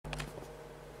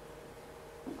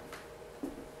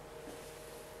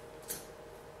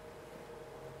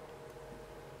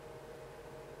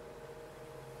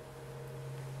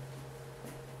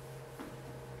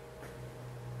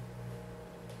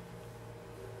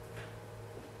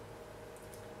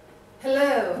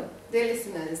Hello, dear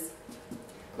listeners.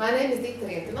 My name is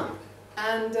Ditta,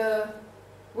 and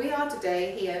we are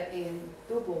today here in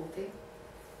Dubulti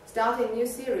starting a new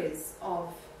series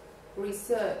of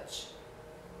research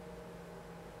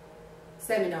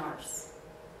seminars.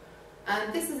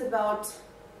 And this is about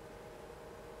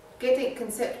getting a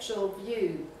conceptual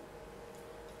view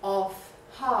of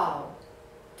how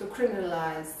to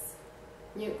criminalize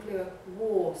nuclear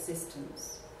war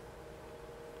systems.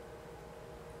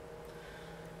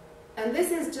 And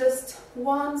this is just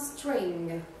one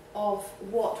string of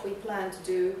what we plan to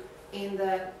do in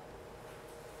the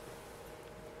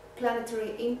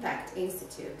Planetary Impact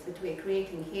Institute that we're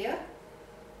creating here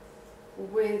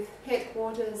with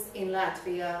headquarters in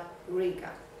Latvia, Riga.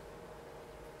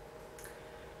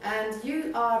 And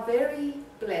you are very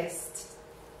blessed,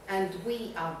 and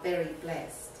we are very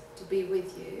blessed to be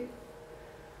with you.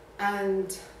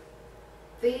 And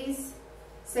these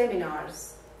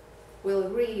seminars will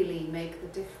really make the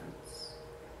difference.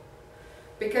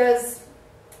 Because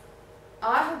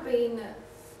I have been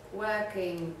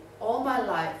working all my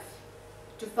life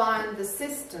to find the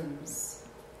systems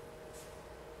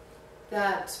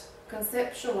that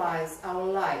conceptualize our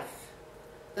life,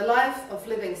 the life of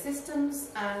living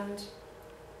systems and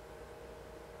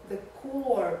the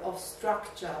core of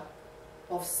structure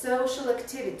of social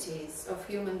activities of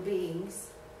human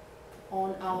beings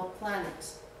on our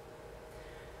planet.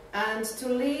 And to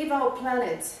leave our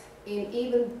planet in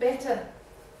even better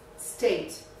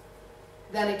state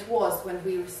than it was when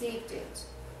we received it,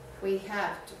 we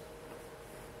have to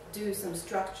do some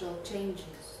structural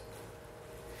changes.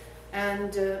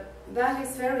 And that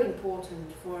is very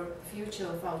important for the future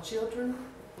of our children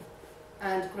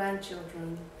and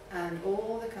grandchildren and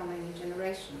all the coming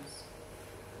generations.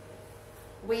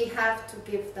 We have to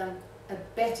give them a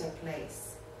better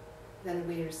place than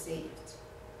we received.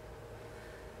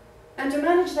 And to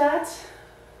manage that,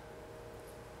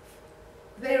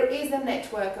 there is a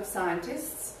network of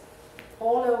scientists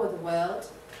all over the world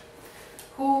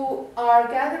who are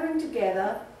gathering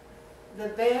together the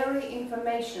very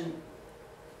information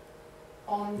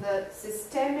on the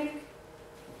systemic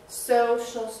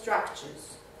social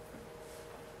structures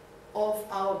of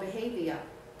our behavior,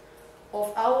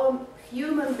 of our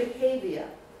human behavior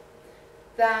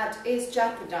that is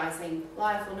jeopardizing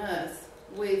life on Earth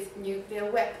with nuclear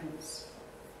weapons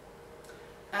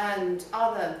and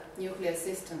other nuclear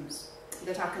systems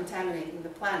that are contaminating the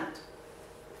planet.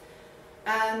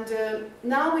 And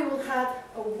now we will have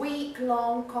a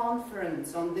week-long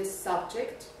conference on this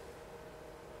subject,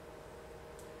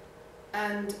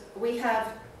 and we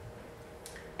have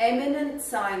eminent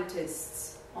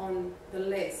scientists on the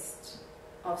list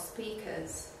of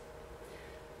speakers.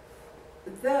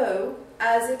 Though,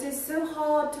 as it is so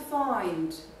hard to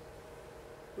find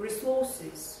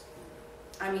resources,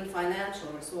 I mean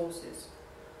financial resources,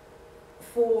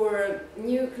 for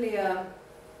nuclear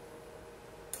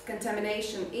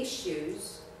contamination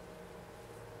issues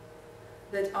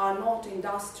that are not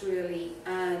industrially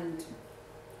and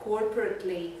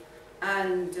corporately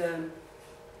and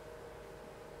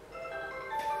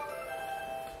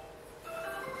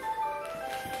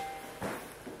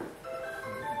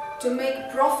to make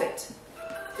profit.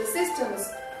 The systems,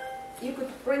 you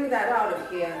could bring that out of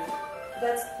here.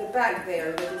 That's the bag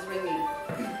there that is ringing.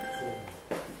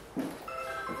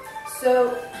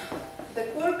 So the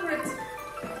corporate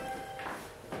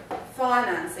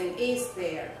financing is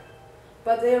there,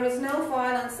 but there is no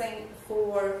financing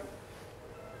for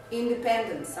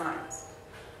independent science.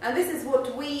 And this is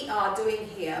what we are doing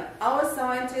here. Our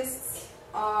scientists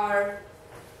are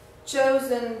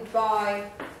chosen by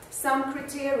some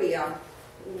criteria,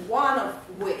 one of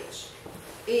which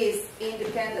is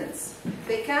independence.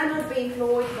 They cannot be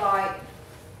employed by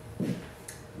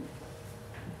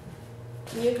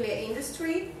nuclear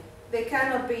industry, they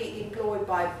cannot be employed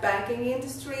by banking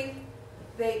industry,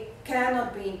 they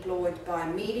cannot be employed by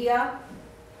media.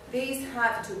 These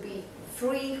have to be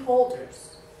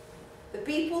freeholders. The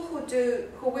people who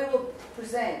we will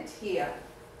present here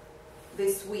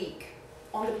this week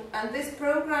and this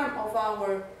program of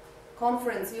our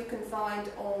conference you can find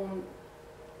on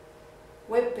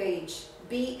webpage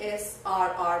bsrrw.org.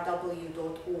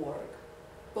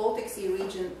 Baltic Sea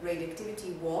Region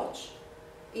Radioactivity Watch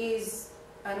is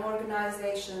an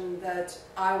organization that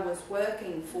I was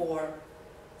working for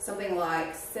something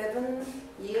like 7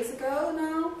 years ago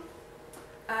now,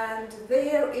 and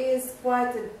there is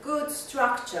quite a good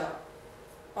structure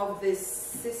of this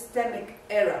systemic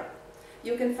era.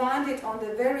 You can find it on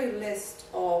the very list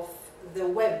of the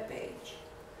web page.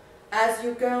 As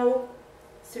you go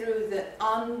through the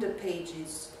under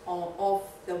pages of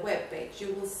the web page,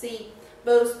 you will see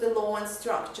both the law and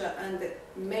structure and the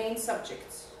main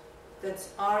subjects that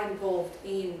are involved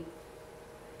in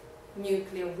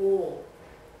nuclear war.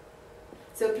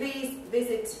 So please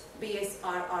visit bsrrw.org.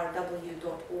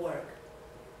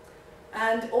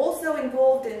 And also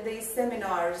involved in these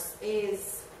seminars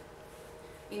is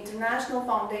International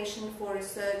Foundation for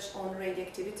Research on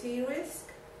Radioactivity Risk,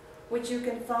 which you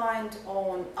can find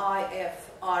on ifrrr.org,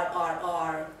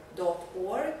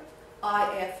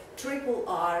 ifrrr.org.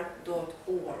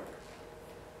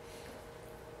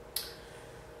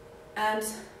 And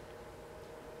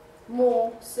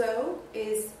more so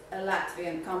is a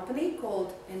Latvian company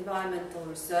called Environmental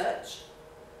Research,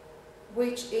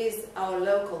 which is our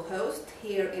local host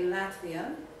here in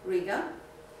Latvia, Riga,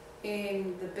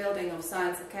 in the building of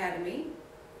Science Academy,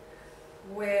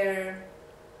 where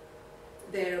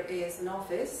there is an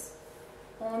office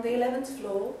on the 11th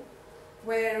floor,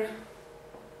 where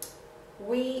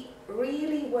we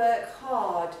really work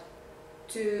hard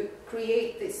to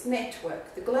create this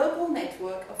network, the global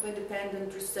network of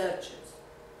independent researchers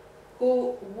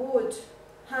who would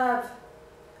have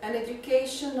an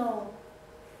educational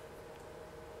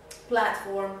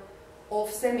platform of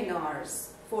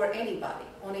seminars for anybody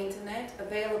on internet,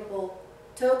 available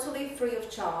totally free of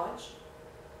charge.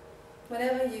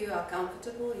 Whenever you are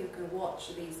comfortable, you can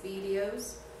watch these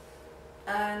videos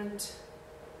and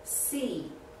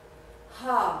see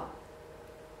how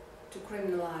to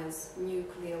criminalize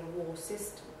nuclear war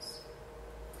systems.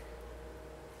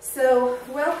 So,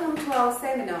 welcome to our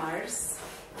seminars,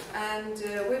 and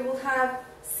we will have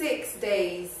 6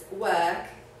 days work.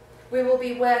 We will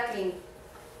be working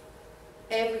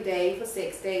every day for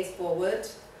 6 days forward,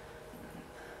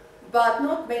 but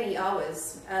not many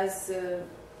hours, as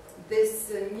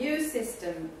this new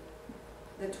system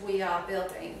that we are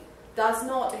building does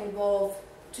not involve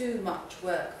too much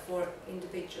work for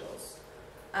individuals,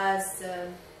 as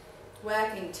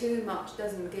working too much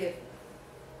doesn't give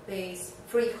these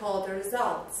freeholder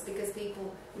results, because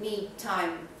people need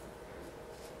time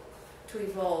to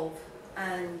evolve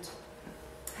and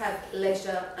have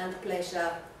leisure and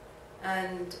pleasure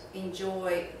and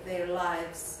enjoy their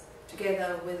lives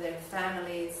together with their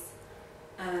families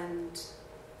and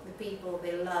the people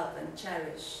they love and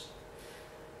cherish.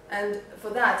 And for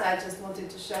that, I just wanted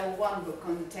to show one book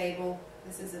on the table.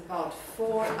 This is about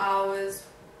 4 hours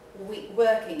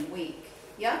working week.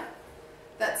 Yeah,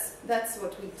 that's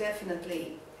what we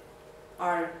definitely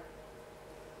are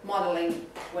modeling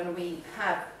when we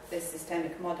have this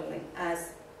systemic modeling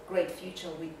as great future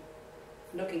we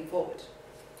looking forward.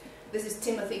 This is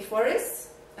Timothy Ferris,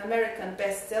 American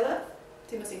bestseller,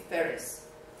 Timothy Ferris.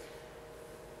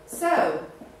 So,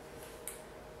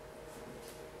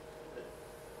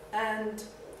 and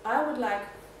I would like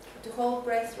to hold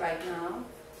breath right now,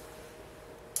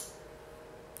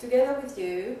 together with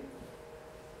you,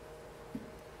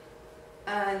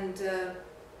 and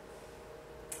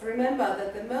remember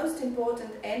that the most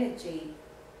important energy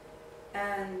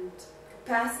and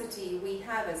capacity we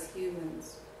have as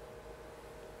humans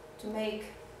to make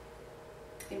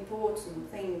important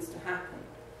things to happen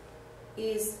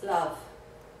is love.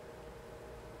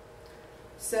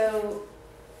 So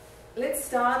let's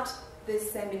start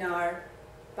this seminar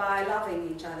by loving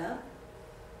each other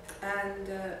and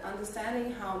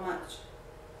understanding how much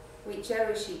we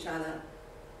cherish each other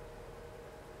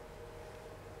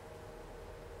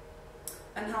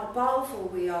and how powerful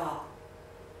we are,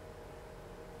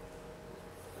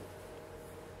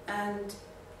 and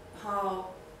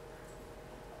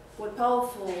what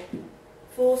powerful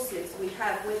forces we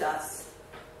have with us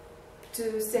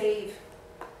to save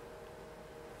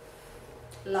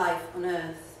life on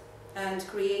Earth and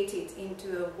create it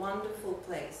into a wonderful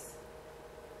place.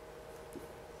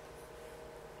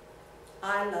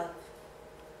 I love.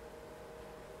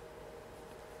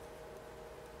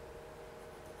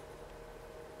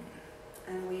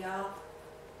 And we are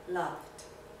loved.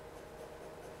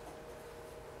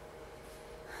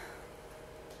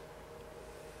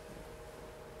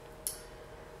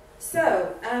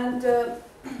 So, and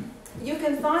you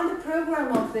can find the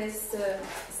program of this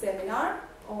seminar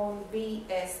on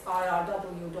bsrrw.org,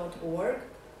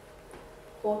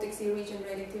 Baltic Sea Region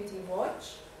Radioactivity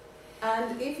Watch.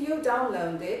 And if you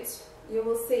download it, you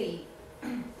will see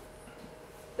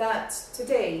that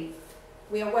today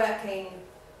we are working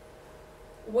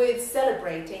with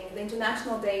celebrating the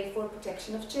International Day for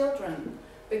Protection of Children,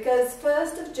 because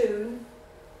 1st of June,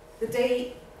 the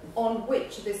day on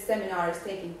which this seminar is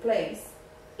taking place,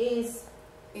 is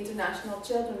International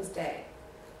Children's Day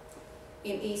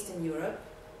in Eastern Europe,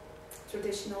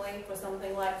 traditionally for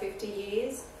something like 50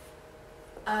 years.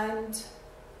 And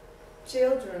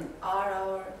children are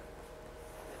our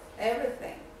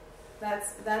everything.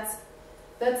 That's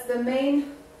the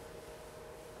main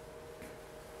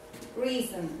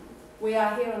reason we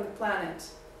are here on the planet.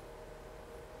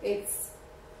 It's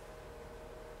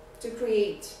to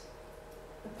create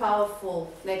a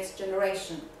powerful next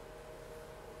generation.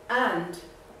 And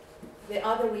the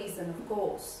other reason, of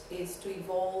course, is to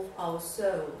evolve our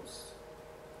souls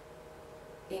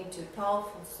into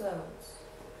powerful souls.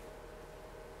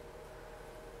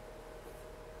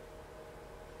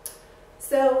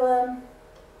 So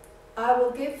I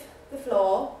will give the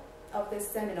floor of this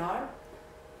seminar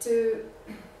to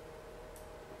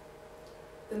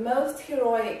the most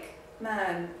heroic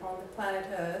man on the planet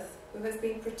Earth, who has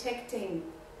been protecting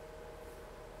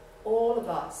all of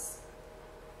us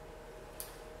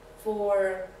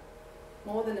for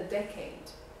more than a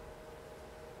decade.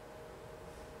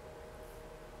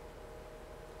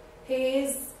 He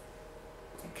is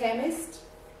a chemist,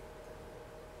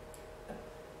 a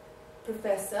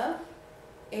professor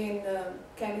in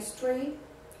chemistry,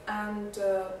 and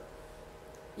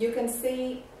you can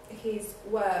see his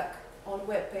work on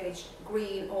webpage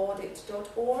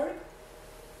greenaudit.org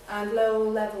and Low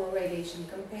Level Radiation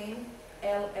Campaign,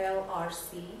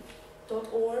 LLRC.org,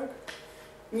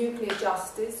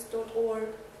 nuclearjustice.org,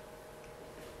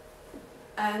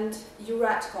 and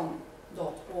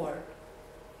euratcom.org,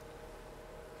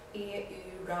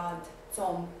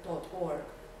 euradcom.org.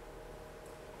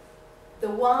 The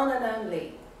one and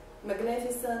only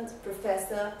magnificent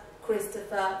Professor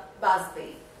Christopher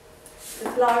Busby. The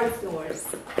floor is yours.